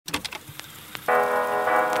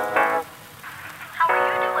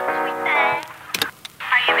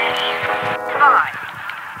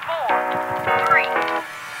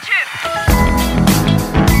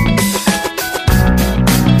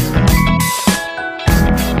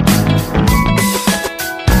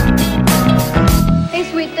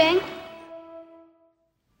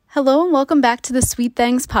Hello and welcome back to the Sweet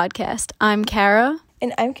Things podcast. I'm Kara.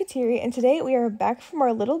 And I'm Kateri, and today we are back from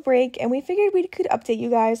our little break, and we figured we could update you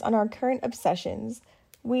guys on our current obsessions.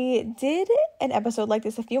 We did an episode like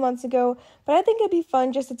this a few months ago, but I think it'd be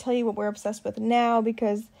fun just to tell you what we're obsessed with now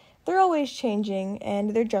because they're always changing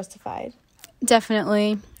and they're justified.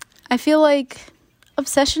 Definitely. I feel like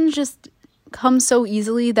obsessions just come so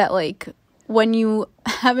easily that when you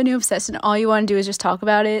have a new obsession, all you want to do is just talk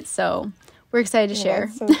about it, so we're excited to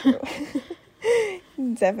share. That's so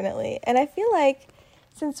true. Definitely. And I feel like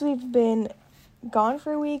since we've been gone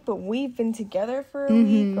for a week, but we've been together for a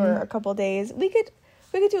week or a couple days, we could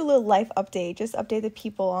do a little life update, just update the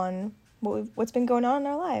people on what's been going on in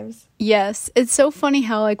our lives. Yes. It's so funny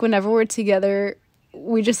how whenever we're together,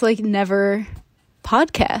 we just never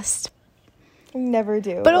podcast. We never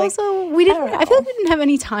do. But also we didn't I feel like we didn't have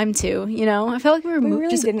any time to, I feel like we were really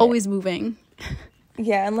just always moving.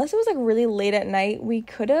 Yeah, unless it was really late at night, we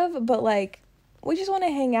could have, but we just want to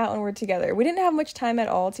hang out when we're together. We didn't have much time at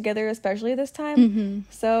all together, especially this time.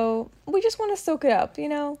 So we just want to soak it up,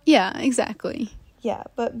 Yeah, exactly. Yeah,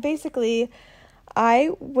 but basically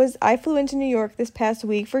I flew into New York this past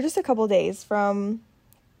week for just a couple days from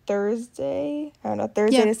Thursday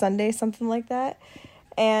to Sunday, something like that.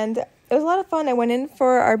 And it was a lot of fun. I went in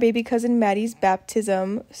for our baby cousin Maddie's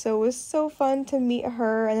baptism, so it was so fun to meet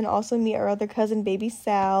her and then also meet our other cousin, baby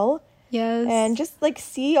Sal. Yes. And just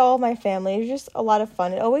see all my family. It was just a lot of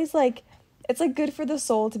fun. It always it's good for the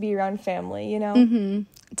soul to be around family,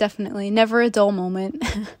 Definitely. Never a dull moment.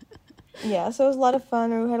 Yeah, so it was a lot of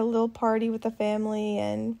fun. We had a little party with the family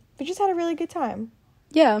and we just had a really good time.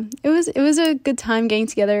 Yeah, it was a good time getting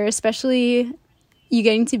together, especially you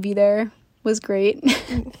getting to be there was great.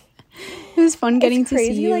 It was fun getting to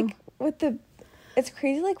see you. It's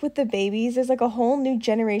crazy, with the babies, there's a whole new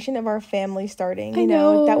generation of our family starting, I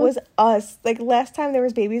know. That was us. Last time there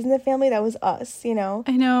was babies in the family, that was us, I know.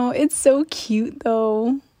 It's so cute,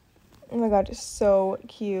 though. Oh my god, it's so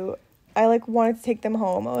cute. I, wanted to take them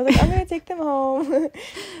home. I was I'm gonna take them home.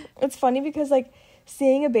 It's funny because,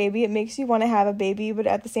 seeing a baby, it makes you want to have a baby, but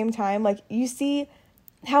at the same time, you see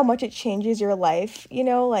how much it changes your life,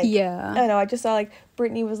 Yeah. I don't know, I just saw,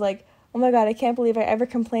 Brittany was oh my god, I can't believe I ever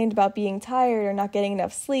complained about being tired or not getting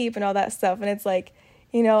enough sleep and all that stuff. And it's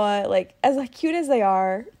as cute as they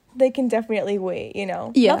are, they can definitely wait,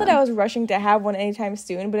 Yeah. Not that I was rushing to have one anytime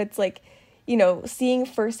soon, but it's seeing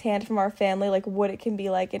firsthand from our family, what it can be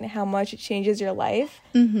and how much it changes your life.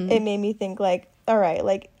 It made me think all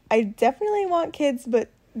right, I definitely want kids, but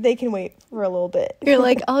they can wait for a little bit. You're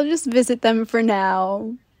I'll just visit them for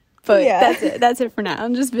now. But yeah. That's it for now.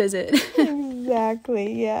 I'll just visit.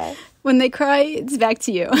 Exactly, yeah. When they cry, it's back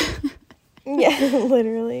to you. Yeah,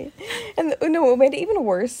 literally. And no, what made it even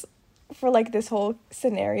worse for this whole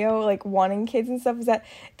scenario, wanting kids and stuff, is that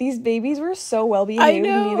these babies were so well behaved.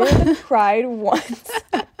 Neither of them cried once.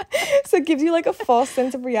 So it gives you a false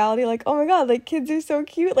sense of reality, oh my god, kids are so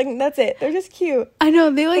cute. That's it. They're just cute. I know,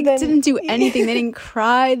 they didn't do anything. They didn't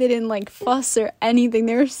cry, they didn't fuss or anything.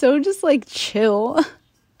 They were so just chill.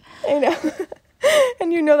 I know.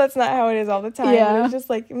 And that's not how it is all the time. Yeah. It just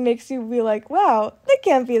makes you be wow, that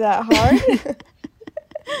can't be that hard.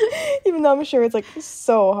 Even though I'm sure it's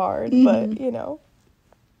so hard, but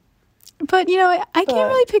But I can't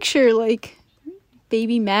really picture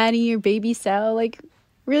baby Maddie or baby Sal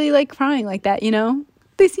really crying like that,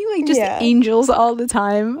 They seem just angels all the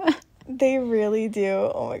time. They really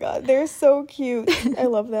do. Oh my god, they're so cute. I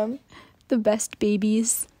love them. The best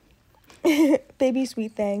babies. Baby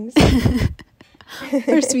sweet things.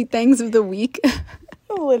 Or sweet things of the week.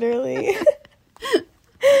 Literally.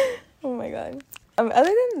 Oh my god.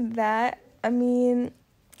 Other than that,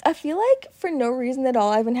 I feel for no reason at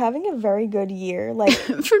all, I've been having a very good year.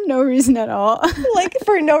 For no reason at all.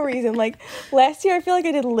 For no reason. Last year, I feel I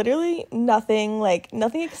did literally nothing.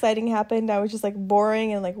 Nothing exciting happened. I was just,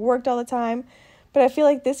 boring and, worked all the time. But I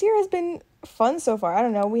feel this year has been fun so far. I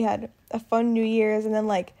don't know. We had a fun New Year's. And then,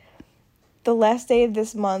 the last day of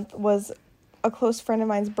this month was a close friend of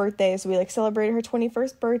mine's birthday. So we, celebrated her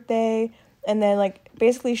 21st birthday. And then,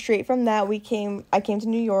 basically straight from that, I came to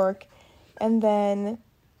New York. And then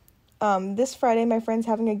this Friday, my friend's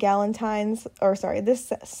having a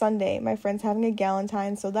this Sunday, my friend's having a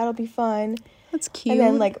Galentine's, so that'll be fun. That's cute.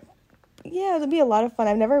 And then, yeah, it'll be a lot of fun.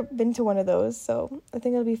 I've never been to one of those, so I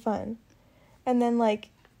think it'll be fun. And then,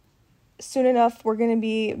 soon enough, we're going to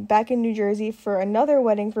be back in New Jersey for another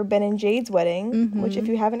wedding, for Ben and Jade's wedding, which if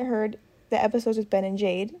you haven't heard the episodes with Ben and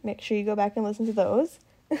Jade, make sure you go back and listen to those.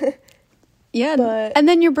 Yeah, But and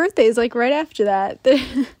then your birthday is like right after that.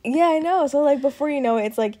 yeah, I know. So like before you know it,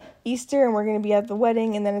 it's like Easter and we're gonna be at the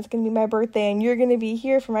wedding, and then it's gonna be my birthday and you're gonna be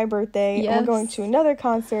here for my birthday. And we're going Yes. to another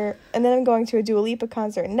concert, and then I'm going to a Dua Lipa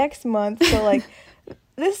concert next month. So like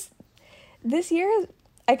this year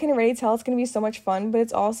I can already tell it's gonna be so much fun, but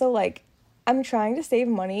it's also like I'm trying to save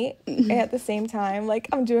money and at the same time like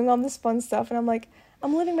I'm doing all this fun stuff and I'm like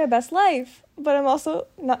I'm living my best life, but I'm also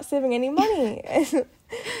not saving any money.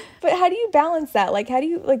 But how do you balance that? Like, how do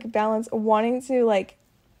you, like, balance wanting to, like,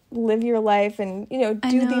 live your life and, you know,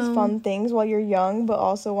 do these fun things while you're young, but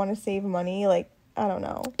also want to save money? Like, I don't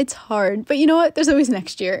know. It's hard, but you know what? There's always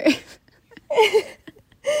next year.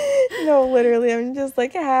 No, literally, I'm just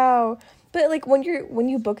like, how? But, like, when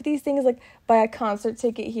you book these things, like, buy a concert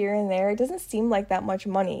ticket here and there, it doesn't seem like that much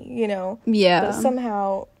money, you know? Yeah. But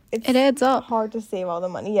somehow it adds up. Hard to save all the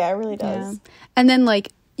money. Yeah, it really does. Yeah. And then,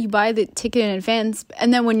 like, you buy the ticket in advance,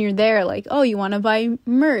 and then when you're there, like, oh, you want to buy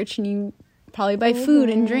merch, and you probably buy food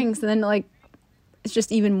and drinks, and then, like, it's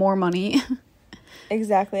just even more money.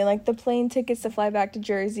 Exactly. Like, the plane tickets to fly back to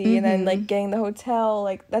Jersey, and then, like, getting the hotel,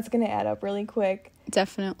 like, that's gonna add up really quick.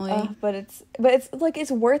 Definitely. But it's like,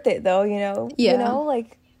 it's worth it, though, you know? Yeah. You know,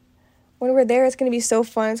 like, when we're there, it's gonna be so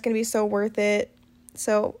fun, it's gonna be so worth it.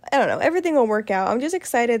 So, I don't know, everything will work out. I'm just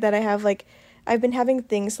excited that I've been having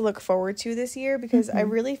things to look forward to this year, because I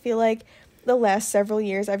really feel like the last several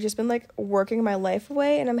years I've just been like working my life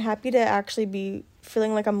away, and I'm happy to actually be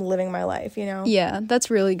feeling like I'm living my life, you know? Yeah, that's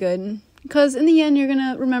really good. Because in the end, you're going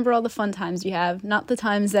to remember all the fun times you have, not the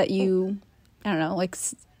times that you, I don't know, like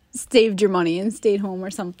saved your money and stayed home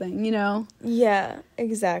or something, you know? Yeah,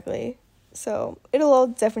 exactly. So it'll all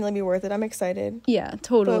definitely be worth it. I'm excited. Yeah,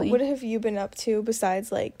 totally. But what have you been up to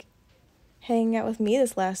besides like hanging out with me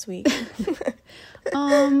this last week?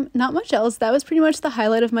 Not much else. That was pretty much the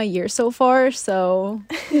highlight of my year so far, so,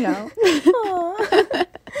 you know.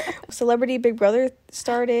 Celebrity Big Brother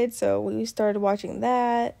started, so we started watching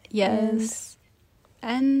that. Yes.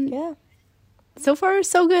 And yeah. So far,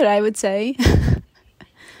 so good, I would say.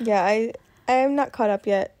 Yeah, I am not caught up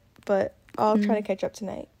yet, but I'll try to catch up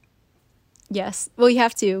tonight. Yes. Well, you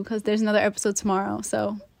have to, because there's another episode tomorrow,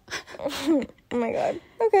 so. Oh my god.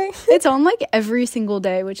 Okay. It's on, like, every single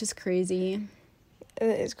day, which is crazy.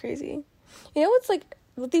 It is crazy. You know what's, like,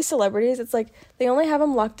 with these celebrities, it's, like, they only have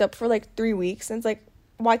them locked up for, like, 3 weeks, and it's, like,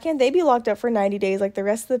 why can't they be locked up for 90 days like the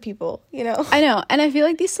rest of the people, you know? I know, and I feel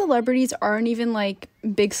like these celebrities aren't even, like,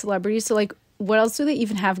 big celebrities, so, like, what else do they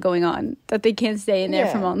even have going on that they can't stay in there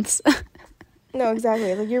for months? No,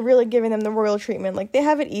 exactly. Like, you're really giving them the royal treatment. Like, they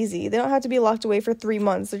have it easy. They don't have to be locked away for 3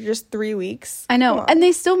 months. They're just 3 weeks. I know, and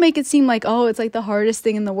they still make it seem like, oh, it's, like, the hardest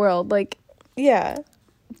thing in the world. Like, yeah.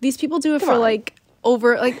 These people do it for, like,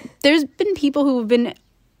 over, like, there's been people who have been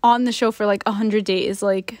on the show for, like, 100 days.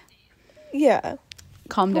 Like, yeah.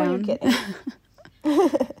 Calm down. You're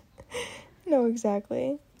kidding. No,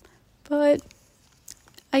 exactly. But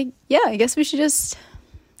I guess we should just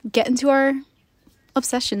get into our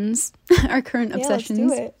obsessions, our current obsessions.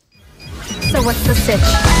 Let's do it. So what's the sitch?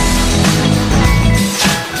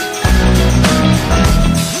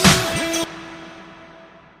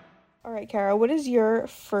 All right, Kara, what is your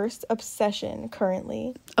first obsession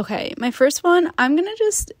currently? Okay, my first one, I'm gonna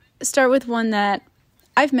just start with one that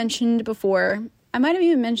I've mentioned before. I might have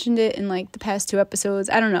even mentioned it in, like, the past 2 episodes.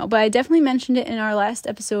 I don't know. But I definitely mentioned it in our last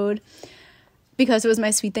episode because it was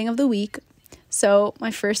my sweet thing of the week. So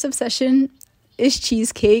my first obsession is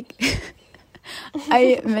cheesecake.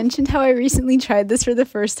 I mentioned how I recently tried this for the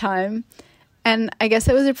first time. And I guess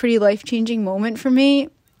that was a pretty life-changing moment for me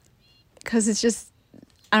because it's just,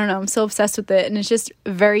 I don't know, I'm so obsessed with it. And it's just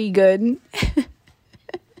very good.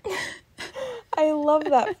 I love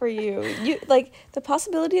that for you. You like, the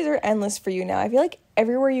possibilities are endless for you now. I feel like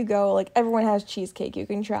everywhere you go, like, everyone has cheesecake you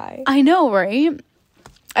can try. I know, right?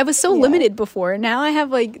 I was so limited before. Now I have,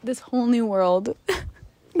 like, this whole new world.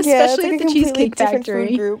 Especially like at the Cheesecake Factory.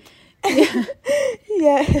 Food group. Yeah.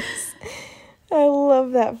 Yes. I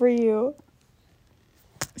love that for you.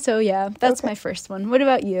 So yeah, that's my first one. What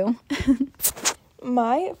about you?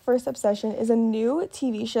 My first obsession is a new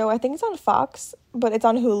TV show. I think it's on Fox, but it's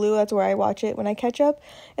on Hulu. That's where I watch it when I catch up.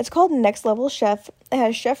 It's called Next Level Chef. It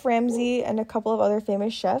has Chef Ramsay and a couple of other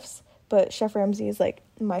famous chefs, but Chef Ramsay is, like,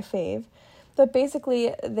 my fave. But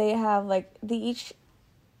basically, they have, like,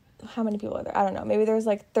 how many people are there? I don't know. Maybe there's,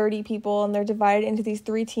 like, 30 people, and they're divided into these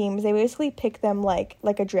 3 teams. They basically pick them like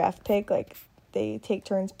a draft pick. Like, they take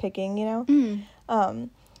turns picking, you know?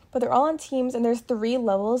 But they're all on teams, and there's 3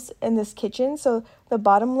 levels in this kitchen. So the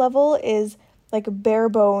bottom level is, like, bare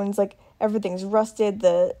bones, like, everything's rusted.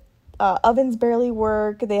 The ovens barely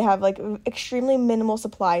work. They have like extremely minimal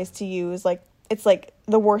supplies to use. Like it's like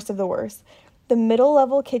the worst of the worst. The middle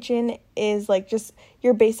level kitchen is like just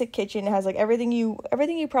your basic kitchen. It has like everything you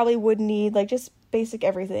probably would need, like just basic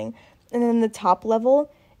everything. And then the top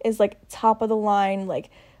level is like top of the line, like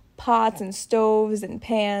pots and stoves and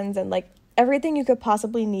pans and like everything you could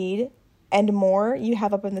possibly need and more you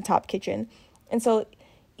have up in the top kitchen. And so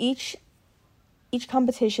each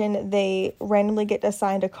competition, they randomly get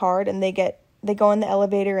assigned a card, and they go in the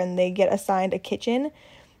elevator and they get assigned a kitchen.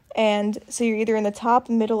 And so you're either in the top,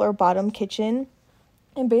 middle, or bottom kitchen.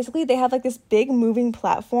 And basically they have like this big moving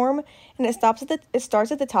platform, and it starts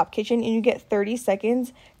at the top kitchen, and you get 30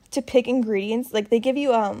 seconds to pick ingredients. Like they give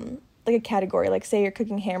you like a category, like say you're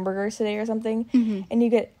cooking hamburgers today or something, and you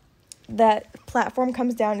get that platform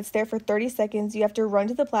comes down. It's there for 30 seconds. You have to run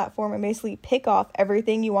to the platform and basically pick off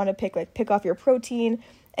everything you want to pick, like pick off your protein,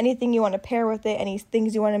 anything you want to pair with it, any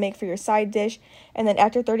things you want to make for your side dish. And then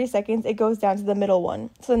after 30 seconds, it goes down to the middle one.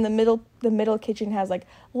 So in the middle kitchen has like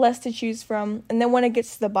less to choose from. And then when it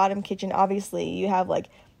gets to the bottom kitchen, obviously you have like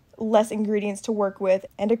less ingredients to work with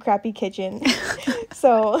and a crappy kitchen.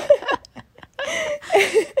 So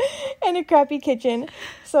and a crappy kitchen.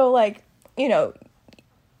 So like, you know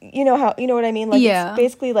what I mean? Like it's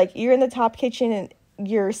basically like you're in the top kitchen and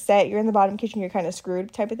you're set, you're in the bottom kitchen, you're kind of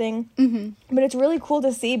screwed type of thing. But it's really cool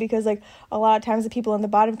to see, because like a lot of times the people in the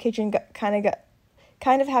bottom kitchen kind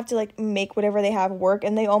of have to like make whatever they have work,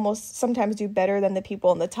 and they almost sometimes do better than the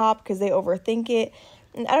people in the top because they overthink it.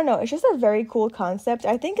 And I don't know, it's just a very cool concept.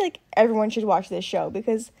 I think like everyone should watch this show,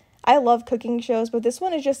 because I love cooking shows, but this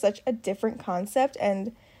one is just such a different concept,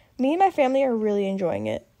 and me and my family are really enjoying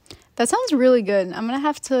it. That sounds really good. I'm gonna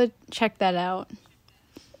have to check that out.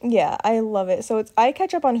 Yeah, I love it. So I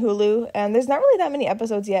catch up on Hulu, and there's not really that many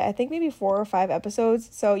episodes yet. I think maybe 4 or 5 episodes.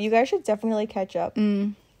 So you guys should definitely catch up.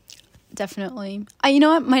 Definitely. You know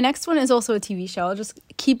what? My next one is also a TV show. I'll just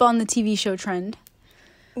keep on the TV show trend.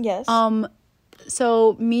 Yes.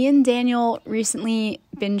 So me and Daniel recently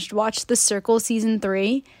binged watched The Circle season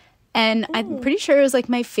 3, and I'm pretty sure it was like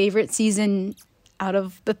my favorite season out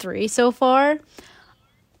of the 3 so far.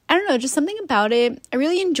 I don't know, just something about it. I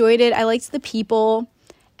really enjoyed it. I liked the people.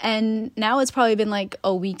 And now it's probably been like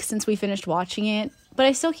a week since we finished watching it, but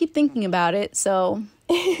I still keep thinking about it, so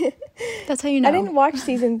that's how you know. I didn't watch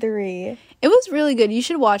season 3. It was really good. You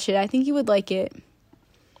should watch it. I think you would like it.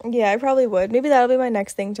 Yeah, I probably would. Maybe that'll be my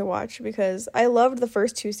next thing to watch, because I loved the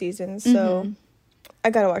first 2 seasons, so I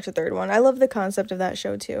gotta watch the 3rd one. I love the concept of that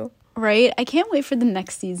show too. Right? I can't wait for the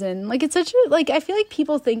next season. Like, it's such a, like, I feel like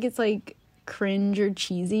people think it's like cringe or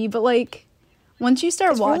cheesy, but like once you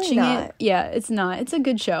start watching it, it's not. It's a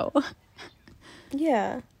good show.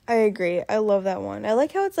 Yeah, I agree. I love that one. I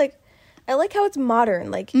like how it's modern,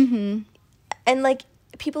 like, and like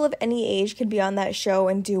people of any age can be on that show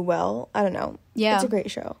and do well. I don't know. Yeah, it's a great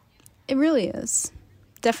show. It really is.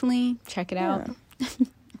 Definitely check it out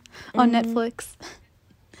on Netflix.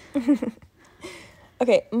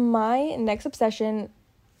 Okay, my next obsession.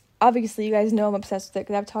 Obviously, you guys know I'm obsessed with it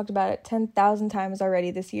because I've talked about it 10,000 times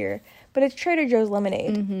already this year. But it's Trader Joe's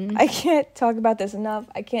lemonade. I can't talk about this enough.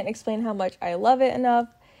 I can't explain how much I love it enough.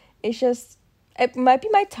 It's just, it might be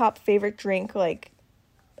my top favorite drink, like,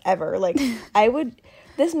 ever. Like,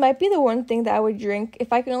 this might be the one thing that I would drink.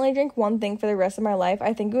 If I could only drink one thing for the rest of my life,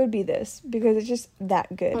 I think it would be this, because it's just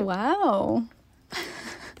that good. Wow.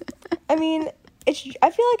 I mean, I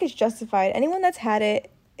feel like it's justified. Anyone that's had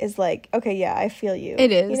it is like, okay, yeah, I feel you.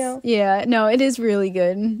 It is. You know? Yeah, no, it is really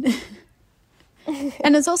good.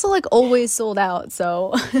 And it's also like always sold out,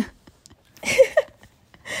 so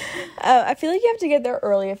I feel like you have to get there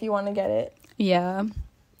early if you want to get it. Yeah.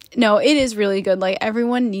 No, it is really good. Like,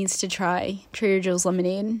 everyone needs to try Trader Joe's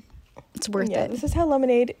lemonade. It's worth it. Yeah, this is how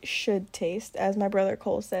lemonade should taste, as my brother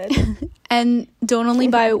Cole said. And don't only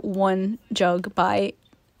buy one jug, buy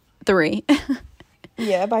 3.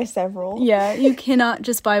 Yeah, buy several. Yeah, you cannot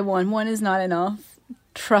just buy one. One is not enough.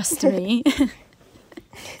 Trust me.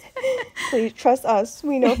 Please, trust us.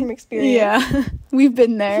 We know from experience. Yeah, we've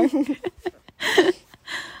been there.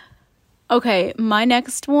 Okay, my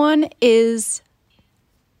next one is,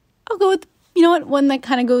 I'll go with, you know what, one that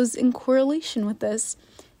kind of goes in correlation with this.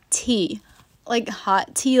 Tea. Like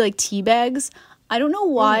hot tea, like tea bags. I don't know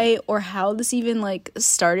why or how this even like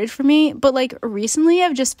started for me, but like recently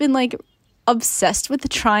I've just been like obsessed with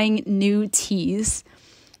trying new teas.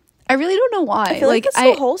 I really don't know why. I feel like it's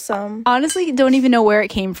so wholesome. Honestly don't even know where it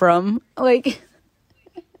came from. Like,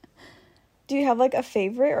 do you have like a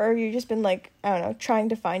favorite, or have you just been like, I don't know, trying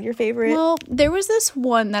to find your favorite? Well, there was this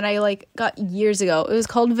one that I like got years ago. It was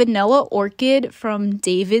called Vanilla Orchid from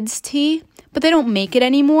David's Tea, but they don't make it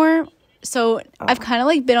anymore. So I've kind of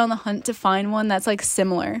like been on the hunt to find one that's like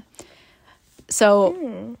similar.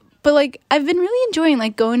 So, but like I've been really enjoying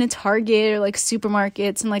like going to Target or like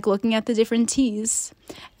supermarkets and like looking at the different teas.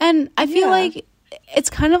 And I feel like it's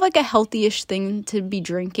kind of like a healthy-ish thing to be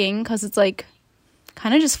drinking because it's like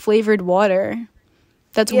kind of just flavored water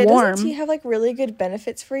that's warm. Doesn't tea have like really good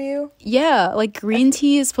benefits for you? Yeah, like green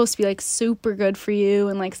tea is supposed to be like super good for you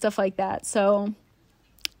and like stuff like that. So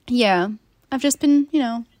yeah, I've just been, you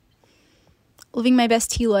know, living my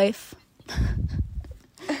best tea life.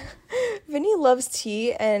 Vinny loves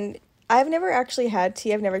tea, and I've never actually had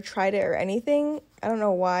tea. I've never tried it or anything. I don't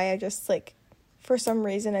know why. I just like, for some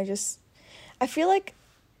reason, I feel like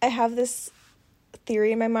I have this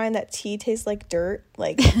theory in my mind that tea tastes like dirt.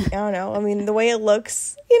 Like, I don't know. I mean, the way it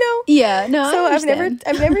looks, you know? Yeah, no, so I understand.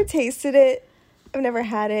 I've never tasted it. I've never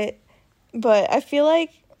had it. But I feel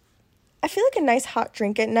like a nice hot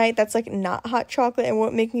drink at night that's like not hot chocolate and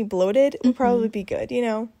won't make me bloated would probably be good, you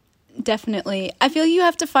know? Definitely. I feel you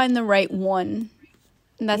have to find the right one.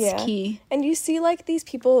 That's key. And you see like these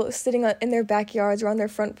people sitting in their backyards or on their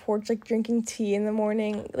front porch like drinking tea in the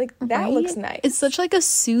morning. Like that looks nice. It's such like a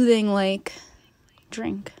soothing like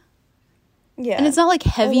drink. Yeah. And it's not like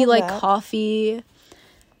heavy like coffee.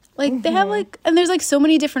 Like they have like, and there's like so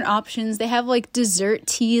many different options. They have like dessert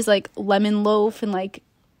teas like lemon loaf and like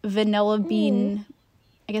vanilla bean,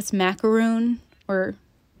 I guess macaroon or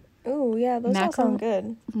ooh, yeah, those all sound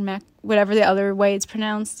good. Whatever the other way it's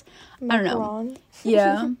pronounced. Macaron. I don't know.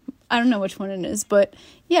 Yeah. I don't know which one it is, but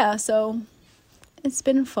yeah, so it's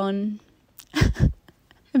been fun. I've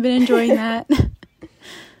been enjoying that.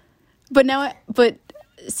 But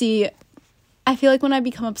see, I feel like when I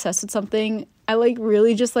become obsessed with something, I like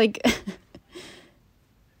really just like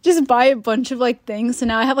just buy a bunch of like things. So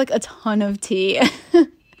now I have like a ton of tea.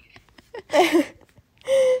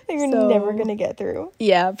 You're never gonna get through.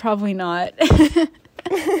 Yeah, probably not.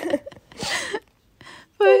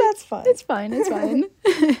 But well, that's fine. It's fine.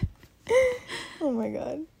 Oh my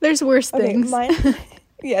god. There's worse things.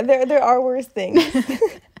 Yeah, there are worse things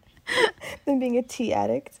than being a tea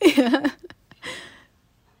addict. Yeah.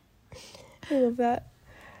 I love that.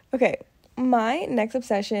 Okay, my next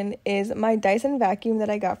obsession is my Dyson vacuum that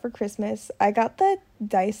I got for Christmas. I got the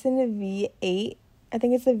Dyson V8. I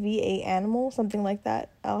think it's a V8 Animal, something like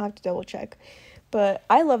that. I'll have to double check. But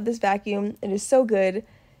I love this vacuum. It is so good.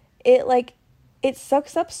 It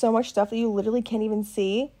sucks up so much stuff that you literally can't even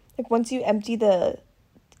see. Like, once you empty the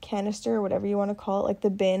canister or whatever you want to call it, like the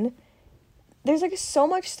bin, there's, like, so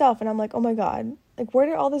much stuff. And I'm like, oh, my God. Like, where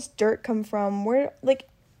did all this dirt come from? Where, like,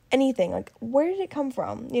 anything. Like, where did it come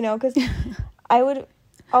from? You know, because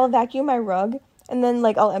I'll vacuum my rug, and then,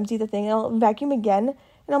 like, I'll empty the thing, and I'll vacuum again.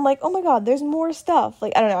 And I'm like, oh my God, there's more stuff.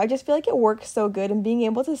 Like, I don't know. I just feel like it works so good. And being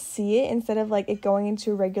able to see it instead of, like, it going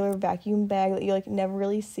into a regular vacuum bag that you, like, never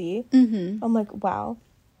really see. I'm like, wow.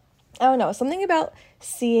 I don't know. Something about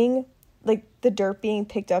seeing, like, the dirt being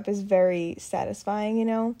picked up is very satisfying, you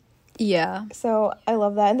know? Yeah. So I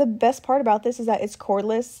love that. And the best part about this is that it's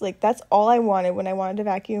cordless. Like, that's all I wanted when I wanted to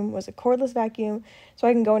vacuum was a cordless vacuum. So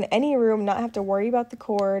I can go in any room, not have to worry about the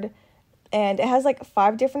cord. And it has, like,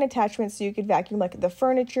 5 different attachments, so you could vacuum, like, the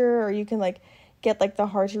furniture, or you can, like, get, like, the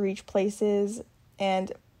hard-to-reach places.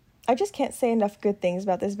 And I just can't say enough good things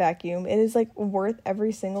about this vacuum. It is, like, worth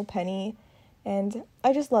every single penny, and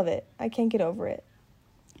I just love it. I can't get over it.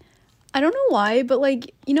 I don't know why, but,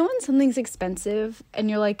 like, you know when something's expensive, and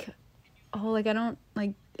you're like, oh, like, I don't,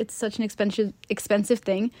 like, it's such an expensive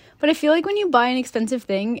thing. But I feel like when you buy an expensive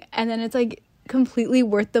thing, and then it's, like, completely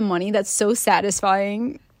worth the money, that's so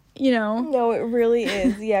satisfying. You know? No, it really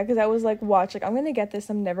is. Yeah, because I was like, watch, like, I'm going to get this.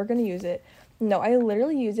 I'm never going to use it. No, I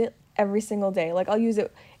literally use it every single day. Like, I'll use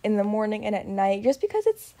it in the morning and at night just because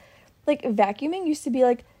it's, like, vacuuming used to be,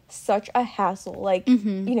 like, such a hassle. Like, you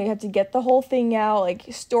know, you have to get the whole thing out, like,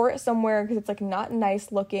 store it somewhere because it's, like, not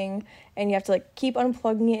nice looking. And you have to, like, keep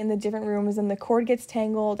unplugging it in the different rooms and the cord gets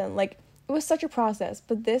tangled. And, like, it was such a process.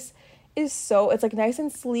 But this is it's, like, nice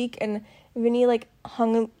and sleek. And Vinny, like,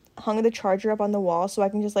 hung the charger up on the wall so I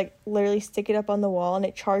can just like literally stick it up on the wall and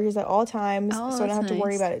it charges at all times, so I don't have to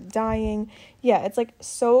worry about it dying. Yeah, it's like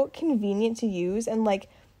so convenient to use, and like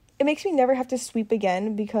it makes me never have to sweep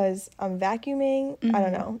again because I'm vacuuming. I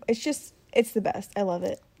don't know. It's the best. I love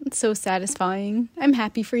it. It's so satisfying. I'm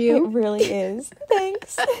happy for you. It really is.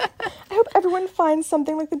 Thanks. I hope everyone finds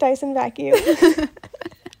something like the Dyson vacuum.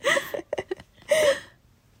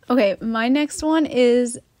 Okay, my next one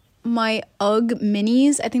is my UGG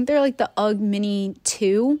minis. I think they're like the UGG Mini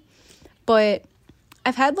 2, but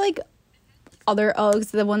I've had like other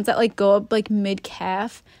Uggs, the ones that like go up like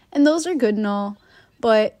mid-calf, and those are good and all,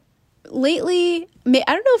 but lately, I don't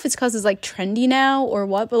know if it's because it's, like, trendy now or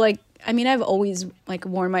what, but, like, I mean, I've always, like,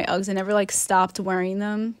 worn my Uggs. I never, like, stopped wearing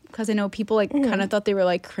them because I know people, like, kind of thought they were,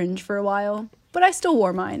 like, cringe for a while. But I still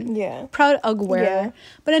wore mine. Yeah. Proud Ugg wearer. Yeah.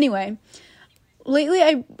 But anyway, lately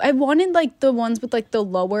I wanted, like, the ones with, like, the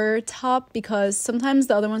lower top because sometimes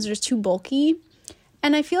the other ones are just too bulky.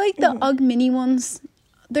 And I feel like the Ugg mini ones,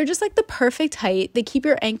 they're just, like, the perfect height. They keep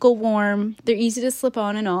your ankle warm. They're easy to slip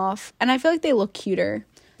on and off. And I feel like they look cuter.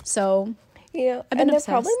 So, you know, I've been they're obsessed.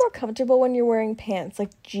 probably more comfortable when you're wearing pants, like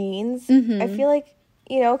jeans. I feel like,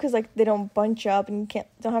 you know, because, like, they don't bunch up and you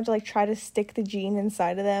don't have to, like, try to stick the jean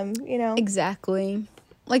inside of them, you know? Exactly.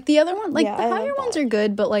 Like, the other one, like, the higher ones are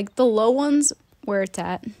good, but, like, the low ones, where it's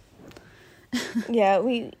at. Yeah,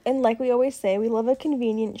 like we always say, we love a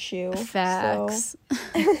convenient shoe. Facts.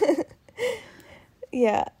 So.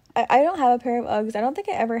 Yeah, I don't have a pair of Uggs. I don't think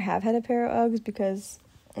I ever have had a pair of Uggs because,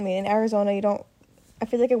 I mean, in Arizona, I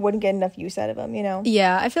feel like I wouldn't get enough use out of them, you know?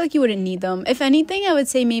 Yeah, I feel like you wouldn't need them. If anything, I would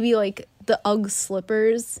say maybe, like, the Ugg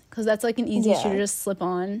slippers, because that's, like, an easy shoe to just slip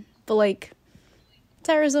on. But, like, it's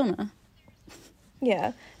Arizona.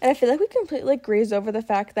 Yeah, and I feel like we completely, like, grazed over the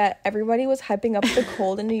fact that everybody was hyping up the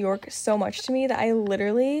cold in New York so much to me that I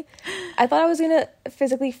thought I was gonna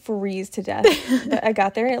physically freeze to death. But I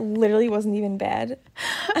got there and it literally wasn't even bad.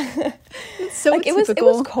 So like, typical. It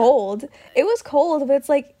was cold. It was cold, but it's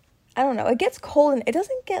like, I don't know. It gets cold and it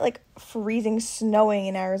doesn't get, like, freezing, snowing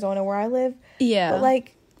in Arizona where I live. Yeah. But,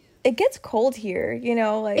 like, it gets cold here, you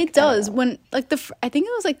know? Like, it does. When, like, I think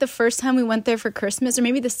it was, like, the first time we went there for Christmas, or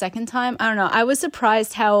maybe the second time. I don't know. I was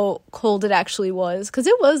surprised how cold it actually was, because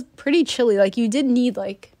it was pretty chilly. Like, you did need,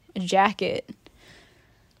 like, a jacket.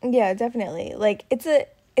 Yeah, definitely. Like,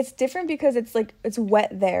 it's different because it's, like, it's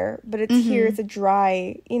wet there, but it's here, it's it's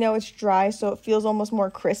dry, so it feels almost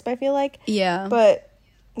more crisp, I feel like. Yeah. But,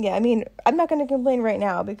 yeah, I mean, I'm not going to complain right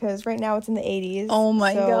now because right now it's in the 80s. Oh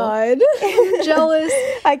my God. I'm jealous.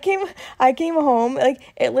 I came home, like,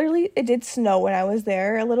 it did snow when I was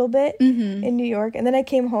there a little bit in New York, and then I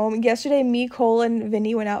came home. Yesterday, me, Cole, and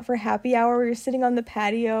Vinny went out for happy hour. We were sitting on the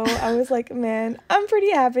patio. I was like, man, I'm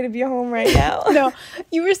pretty happy to be home right now. No,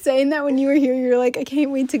 you were saying that when you were here. You were like, I can't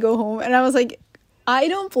wait to go home. And I was like, I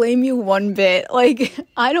don't blame you one bit. Like,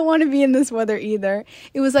 I don't want to be in this weather either.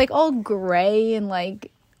 It was, like, all gray and, like,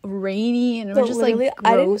 rainy, and it was just, like,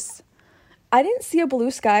 gross. I didn't see a blue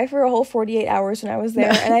sky for a whole 48 hours when I was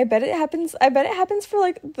there, and I bet it happens for,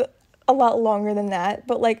 like, a lot longer than that,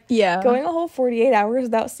 but, like, going a whole 48 hours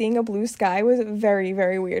without seeing a blue sky was very,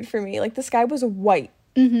 very weird for me. Like, the sky was white.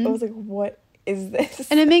 I was like, what is this?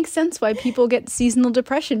 And it makes sense why people get seasonal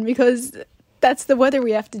depression, because that's the weather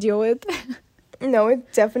we have to deal with. No,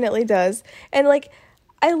 it definitely does. And, like,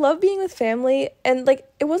 I love being with family, and,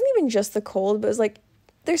 like, it wasn't even just the cold, but it was, like,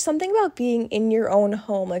 there's something about being in your own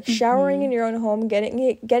home, like, showering in your own home,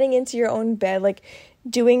 getting into your own bed, like,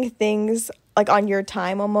 doing things, like, on your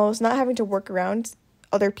time almost, not having to work around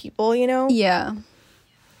other people, you know? Yeah.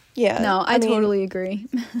 No, I mean, totally agree.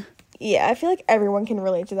 Yeah, I feel like everyone can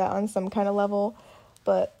relate to that on some kind of level,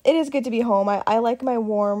 but it is good to be home. I like my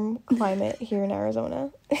warm climate here in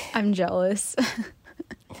Arizona. I'm jealous.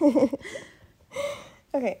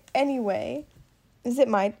 Okay, anyway, it's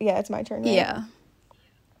my turn, right? Yeah.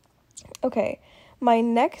 Okay, my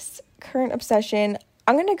next current obsession,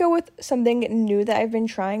 I'm going to go with something new that I've been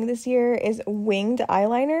trying this year, is winged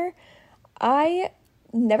eyeliner. I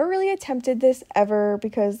never really attempted this ever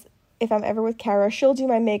because if I'm ever with Kara, she'll do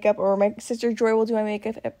my makeup, or my sister Joy will do my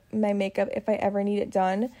makeup if I ever need it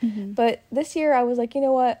done. But this year I was like, you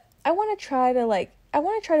know what? I want to try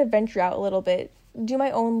to venture out a little bit, do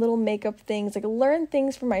my own little makeup things, like, learn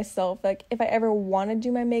things for myself. Like, if I ever want to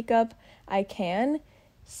do my makeup, I can.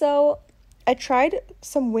 So I tried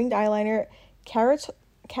some winged eyeliner. Kara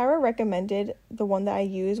recommended the one that I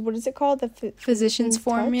use. What is it called? The Physicians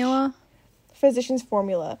Formula? Physicians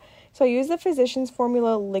Formula. So I use the Physicians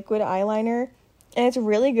Formula liquid eyeliner, and it's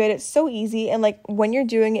really good. It's so easy, and, like, when you're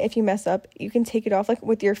doing it, if you mess up, you can take it off, like,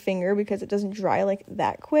 with your finger because it doesn't dry, like,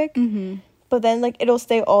 that quick. But then, like, it'll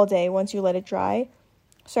stay all day once you let it dry.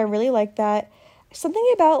 So I really like that. Something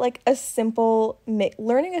about, like,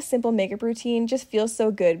 learning a simple makeup routine just feels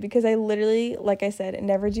so good because I literally, like I said,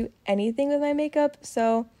 never do anything with my makeup.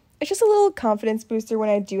 So it's just a little confidence booster when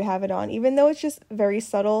I do have it on. Even though it's just very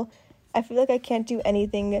subtle, I feel like I can't do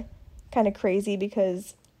anything kind of crazy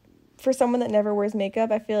because for someone that never wears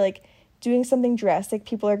makeup, I feel like doing something drastic,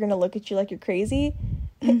 people are going to look at you like you're crazy.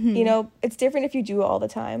 You know, it's different if you do it all the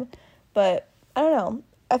time. But I don't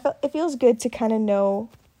know. It feels good to kind of know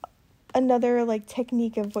another, like,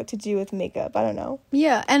 technique of what to do with makeup. I don't know.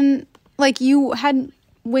 Yeah, and, like, you had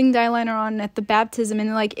winged eyeliner on at the baptism,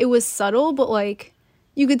 and like it was subtle, but like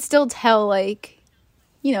you could still tell, like,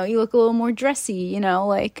 you know, you look a little more dressy, you know,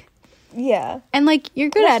 like, yeah, and like you're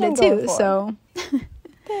good that's at what it I'm too. going for. So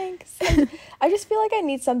Thanks. I just feel like I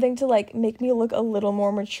need something to like make me look a little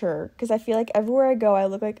more mature, because I feel like everywhere I go I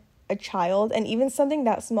look like a child, and even something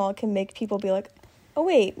that small can make people be like, oh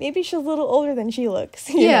wait, maybe she's a little older than she looks.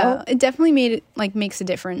 You know? it definitely makes a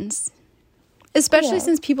difference, especially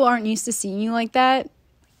since people aren't used to seeing you like that.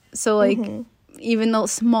 So like even the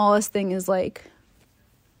smallest thing is like,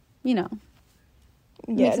 you know,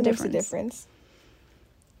 yeah, it makes a difference.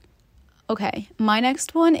 Okay, my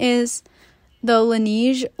next one is the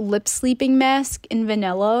Laneige lip sleeping mask in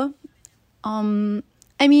vanilla.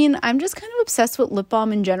 I mean, I'm just kind of obsessed with lip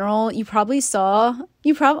balm in general. I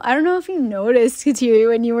don't know if you noticed, Kateri,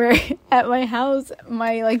 when you were at my house,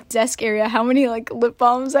 my like desk area, how many like lip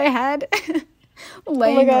balms I had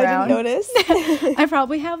laying around. I didn't notice. I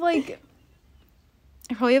probably have like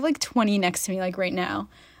 20 next to me like right now.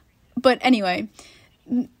 But anyway,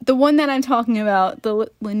 the one that I'm talking about,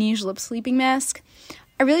 the Laneige lip sleeping mask,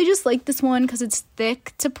 I really just like this one because it's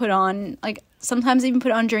thick to put on. Like, sometimes I even put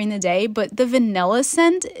it on during the day, but the vanilla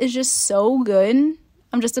scent is just so good.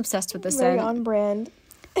 I'm just obsessed with the Very scent. on brand.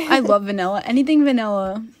 I love vanilla. Anything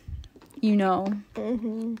vanilla, you know.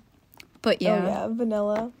 But yeah. Oh yeah,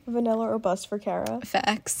 vanilla or bust for Kara.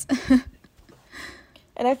 Facts.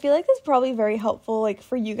 And I feel like it's probably very helpful, like,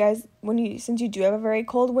 for you guys, since you do have a very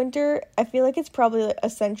cold winter. I feel like it's probably like,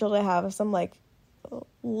 essential to have some like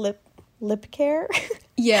lip care.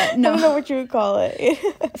 Yeah, no. I don't know what you would call it.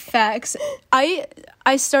 Facts. I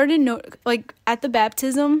started at the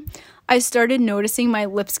baptism, I started noticing my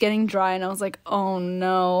lips getting dry, and I was like, oh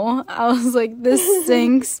no. I was like, this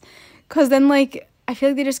stinks. Because then like I feel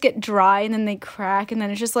like they just get dry and then they crack, and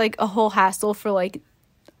then it's just like a whole hassle for like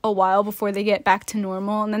a while before they get back to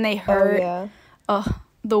normal, and then they hurt. Oh yeah.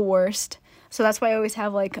 The worst. So that's why I always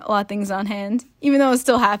have like a lot of things on hand, even though it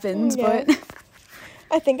still happens. Yeah. But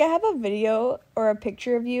I think I have a video or a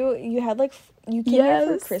picture of you. You had like you came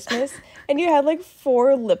here for Christmas, and you had like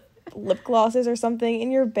 4 lip glosses or something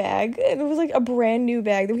in your bag, and it was like a brand new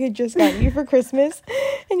bag that we had just gotten you for Christmas.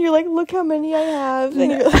 And you're like, look how many I have,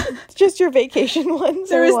 and you're like, just your vacation ones.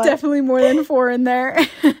 There was definitely more than 4 in there.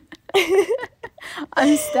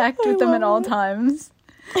 I'm stacked with them at all times.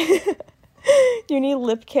 You need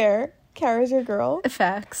lip care. Kara's your girl.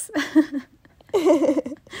 Facts.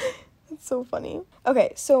 It's so funny.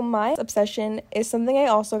 Okay, so my obsession is something I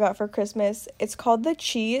also got for Christmas. It's called the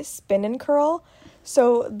Chi Spin and Curl.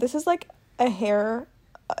 So this is like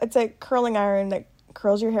it's a curling iron that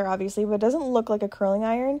curls your hair, obviously, but it doesn't look like a curling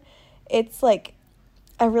iron. It's like,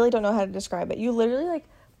 I really don't know how to describe it. You literally like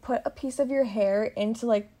put a piece of your hair into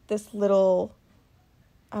like this little,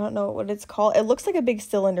 I don't know what it's called. It looks like a big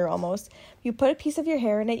cylinder almost. You put a piece of your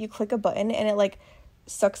hair in it, you click a button, and it like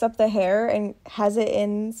sucks up the hair and has it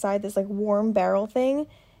inside this like warm barrel thing,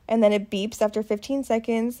 and then it beeps after 15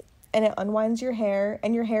 seconds and it unwinds your hair,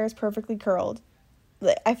 and your hair is perfectly curled.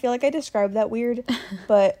 I feel like I described that weird,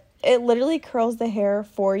 but it literally curls the hair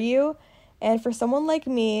for you. And for someone like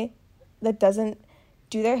me that doesn't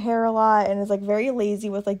do their hair a lot and is like very lazy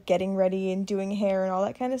with like getting ready and doing hair and all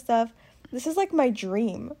that kind of stuff, this is like my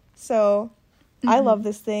dream. So I love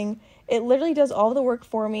this thing. It literally does all the work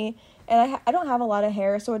for me. And I don't have a lot of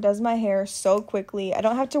hair, so it does my hair so quickly. I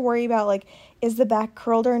don't have to worry about, like, is the back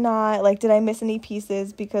curled or not? Like, did I miss any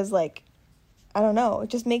pieces? Because, like, I don't know. It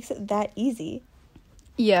just makes it that easy.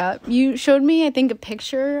 Yeah, you showed me, I think, a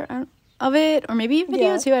picture of it, or maybe a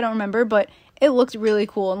video too, I don't remember, but it looked really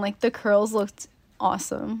cool, and, like, the curls looked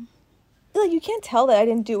awesome. Like, you can't tell that I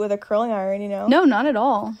didn't do it with a curling iron, you know? No, not at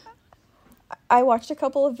all. I watched a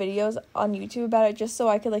couple of videos on YouTube about it just so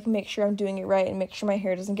I could, like, make sure I'm doing it right and make sure my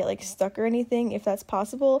hair doesn't get, like, stuck or anything, if that's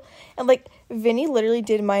possible. And, like, Vinny literally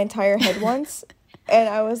did my entire head once, and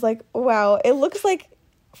I was like, wow, it looks, like,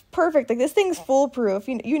 perfect. Like, this thing's foolproof.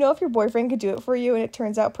 You know, if your boyfriend could do it for you and it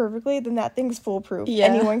turns out perfectly, then that thing's foolproof. Yeah.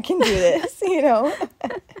 Anyone can do this, you know?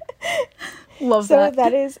 Love that. So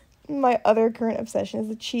that is my other current obsession, is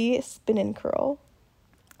the Chi Spin and Curl.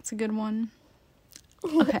 It's a good one.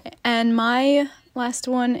 Okay, and my last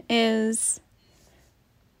one is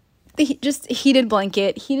just heated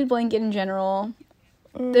blanket in general.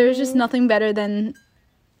 There's just nothing better than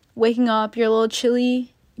waking up, you're a little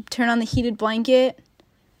chilly, you turn on the heated blanket,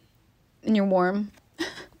 and you're warm.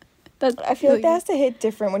 I feel like that has to hit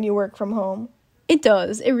different when you work from home. It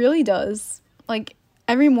does. It really does. Like,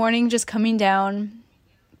 every morning, just coming down,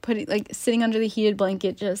 sitting under the heated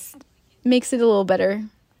blanket just makes it a little better.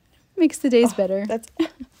 Makes the days better.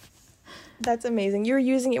 That's amazing. You were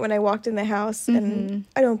using it when I walked in the house, and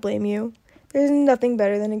I don't blame you. There's nothing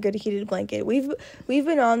better than a good heated blanket. We've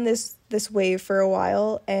been on this wave for a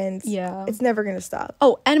while, and it's never gonna stop.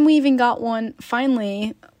 Oh, and we even got one.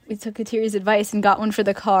 Finally, we took Katiri's advice and got one for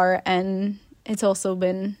the car, and it's also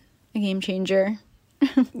been a game changer.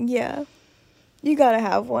 Yeah, you gotta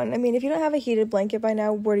have one. I mean, if you don't have a heated blanket by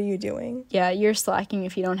now, what are you doing? Yeah, you're slacking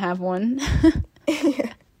if you don't have one.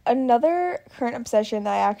 Another current obsession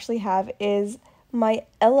that I actually have is my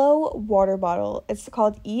Ello water bottle. It's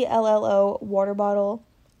called ELLO water bottle.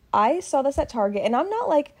 I saw this at Target, and I'm not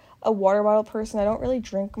like a water bottle person. I don't really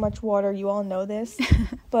drink much water. You all know this.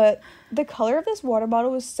 But the color of this water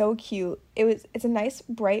bottle was so cute. It's a nice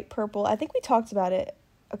bright purple. I think we talked about it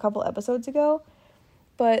a couple episodes ago.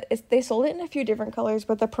 But they sold it in a few different colors,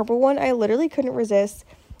 but the purple one I literally couldn't resist.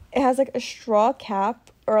 It has like a straw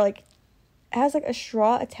cap, or like it has like a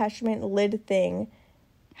straw attachment lid thing.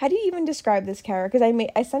 How do you even describe this, Kara? Because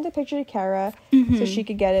I sent a picture to Kara so she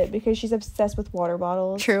could get it because she's obsessed with water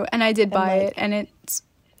bottles. True, and I did buy it, and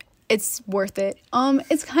it's worth it.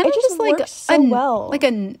 It's kind of just like like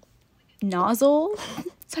a nozzle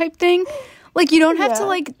type thing. Like you don't have to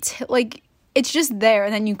like it's just there,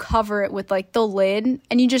 and then you cover it with like the lid,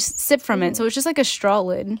 and you just sip from it. So it's just like a straw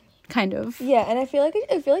lid, kind of. Yeah, and I feel like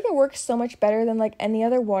it works so much better than like any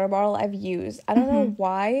other water bottle I've used. I don't know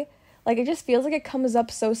why. Like, it just feels like it comes up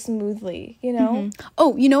so smoothly, you know?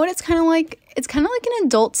 Oh, you know what it's kind of like? It's kind of like an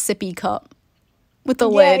adult sippy cup with the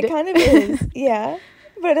Yeah, lid. it kind of is. Yeah.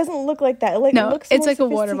 But it doesn't look like that. Like, no, it looks it's more like a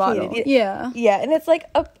water bottle. Yeah. Yeah, and it's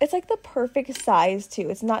like the perfect size, too.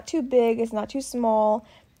 It's not too big. It's not too small.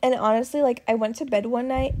 And honestly, like, I went to bed one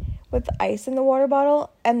night with the ice in the water bottle,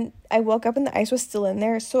 and I woke up and the ice was still in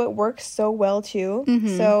there. So it works so well, too.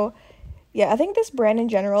 So, yeah, I think this brand in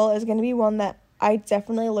general is going to be one that I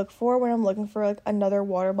definitely look for when I'm looking for like another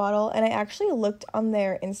water bottle. And I actually looked on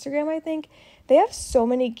their Instagram. I think they have so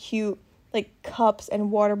many cute like cups and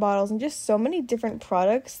water bottles and just so many different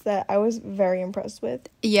products that I was very impressed with.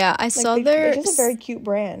 Yeah, I saw their it's just a very cute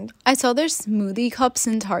brand. I saw their smoothie cups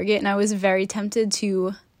in Target, and I was very tempted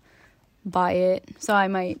to buy it, so I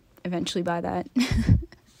might eventually buy that.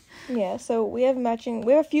 Yeah, so we have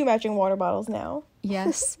a few matching water bottles now.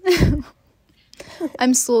 Yes.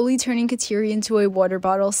 I'm slowly turning Katiri into a water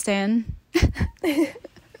bottle stan.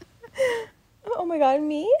 Oh my god,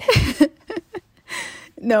 me?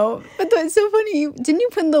 No, but that's so funny. Didn't you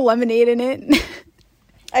put the lemonade in it?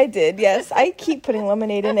 I did, yes. I keep putting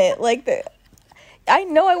lemonade in it. Like, I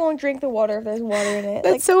know I won't drink the water if there's water in it.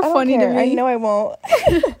 That's like, so funny to me. I know I won't.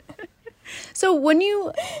 So when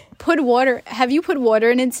you put water, have you put water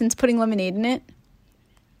in it since putting lemonade in it?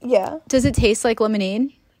 Yeah. Does it taste like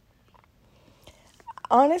lemonade?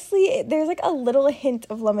 Honestly, there's like a little hint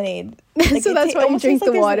of lemonade. Like, so that's why you drink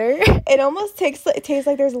the water? It almost tastes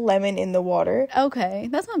like there's lemon in the water. Okay,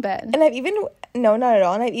 that's not bad. And no, not at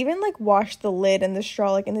all. And I've even like washed the lid and the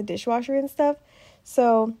straw like in the dishwasher and stuff.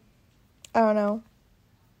 So, I don't know.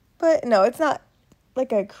 But no, it's not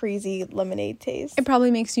like a crazy lemonade taste. It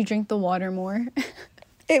probably makes you drink the water more.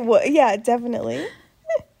 It would, yeah, definitely.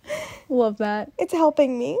 Love that. It's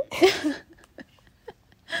helping me.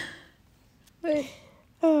 But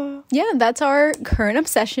yeah, that's our current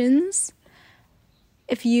obsessions.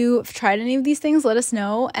 If you've tried any of these things, let us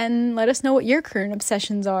know, and let us know what your current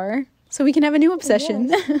obsessions are, so we can have a new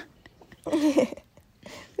obsession. Yes.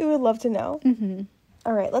 We would love to know.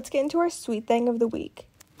 All right, let's get into our sweet thing of the week.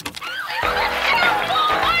 How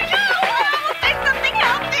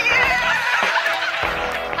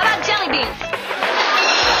about jelly beans?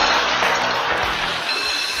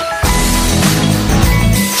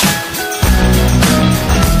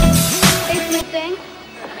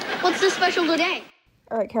 What's this special today?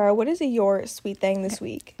 All right, Kara, what is your sweet thing this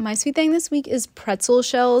week? My sweet thing this week is pretzel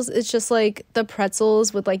shells. It's just like the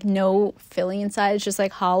pretzels with like no filling inside. It's just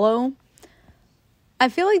like hollow. I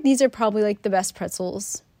feel like these are probably like the best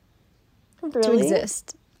pretzels to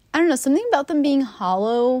exist. I don't know, something about them being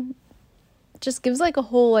hollow just gives like a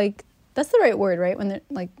whole like, that's the right word, right? When they're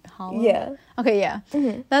like hollow? Yeah. Okay, yeah.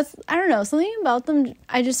 That's, I don't know, something about them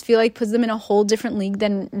I just feel like puts them in a whole different league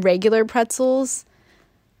than regular pretzels.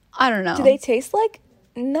 I don't know. Do they taste like,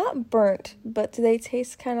 not burnt, but do they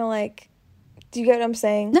taste kind of like, do you get what I'm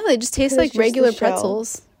saying? No, they just taste like regular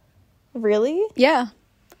pretzels. Really? Yeah.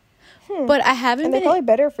 But I haven't and they're probably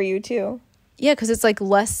better for you too. Yeah, because it's like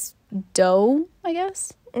less dough, I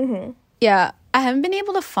guess. Yeah, I haven't been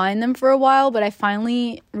able to find them for a while, but I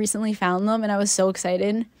recently found them, and I was so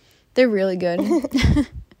excited. They're really good.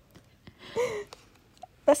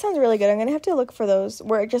 That sounds really good. I'm gonna have to look for those.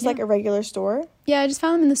 Where just like a regular store? Yeah, I just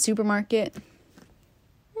found them in the supermarket.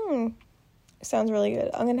 Sounds really good.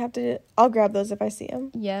 I'll grab those if I see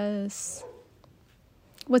them. Yes.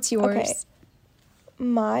 What's yours? Okay.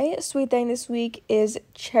 My sweet thing this week is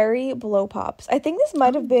cherry blow pops. I think this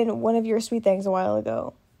might have been one of your sweet things a while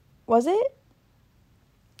ago. Was it?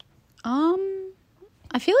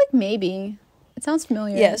 I feel like maybe. It sounds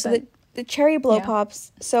familiar. Yeah, so the cherry blow Yeah.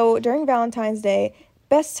 pops. So during Valentine's Day,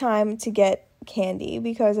 best time to get candy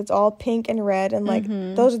because it's all pink and red and like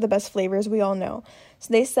those are the best flavors we all know.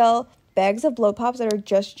 So they sell bags of blow pops that are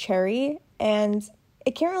just cherry and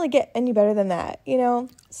it can't really get any better than that, you know?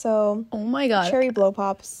 So Oh my god. cherry blow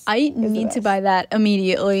pops. I is the need to best. buy that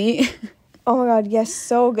immediately. Oh my god, yes,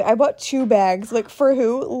 so good. I bought 2 bags. Like for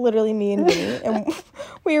who? Literally me and Vinny. And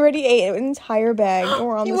we already ate an entire bag and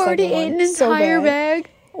we're on You the already second ate one. an So entire bad.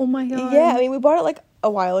 bag? Oh my god. Yeah, I mean we bought it like a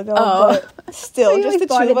while ago, Oh. but still, You just the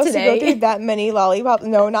bought two of it us to today. go through that many lollipops.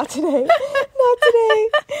 No, not today. Not today.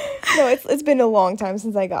 No, it's been a long time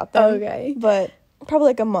since I got them. Okay. But probably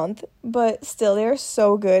like a month. But still, they're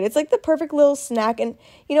so good. It's like the perfect little snack, and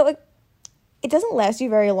you know, it doesn't last you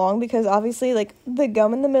very long because obviously, like the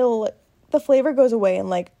gum in the middle, the flavor goes away in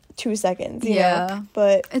like 2 seconds. You Yeah. know?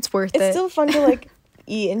 But It's worth it's it. still fun to like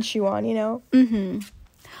eat and chew on. You know.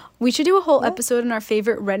 We should do a whole episode on our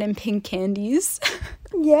favorite red and pink candies.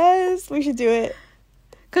 Yes, we should do it.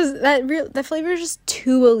 Cuz that flavor is just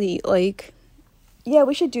too elite, like Yeah,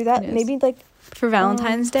 we should do that. It is. Maybe like. for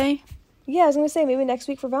Valentine's Day. Yeah, I was gonna say maybe next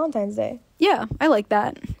week for Valentine's Day. Yeah, I like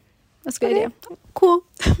that. That's a good Okay. idea. Cool.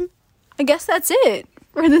 I guess that's it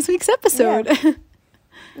for this week's episode.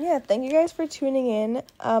 Yeah, thank you guys for tuning in.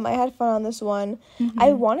 I had fun on this one.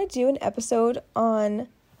 I want to do an episode on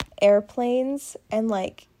airplanes and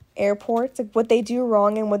like airports, like what they do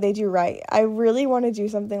wrong and what they do right. I really want to do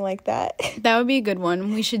something like that. That would be a good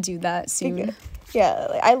one. We should do that soon. Yeah,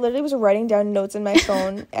 like, I literally was writing down notes in my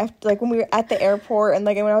phone after like when we were at the airport and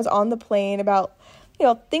like when I was on the plane about, you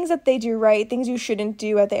know, things that they do right, things you shouldn't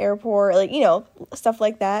do at the airport, like, you know, stuff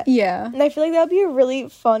like that. Yeah. And I feel like that would be a really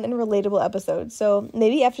fun and relatable episode. So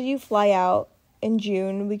maybe after you fly out in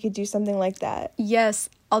June, we could do something like that. Yes,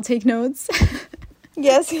 I'll take notes.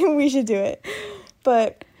 Yes, we should do it.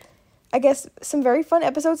 But I guess some very fun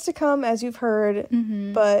episodes to come, as you've heard.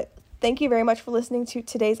 But thank you very much for listening to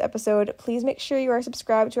today's episode. Please make sure you are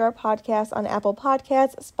subscribed to our podcast on Apple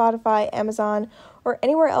Podcasts, Spotify, Amazon, or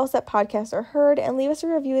anywhere else that podcasts are heard, and leave us a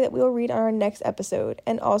review that we will read on our next episode.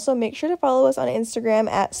 And also make sure to follow us on Instagram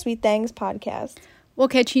at Sweet Things Podcast. We'll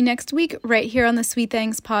catch you next week right here on the Sweet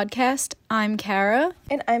Things podcast. I'm Kara,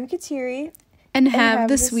 And I'm Kateri. and have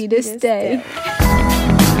the sweetest day.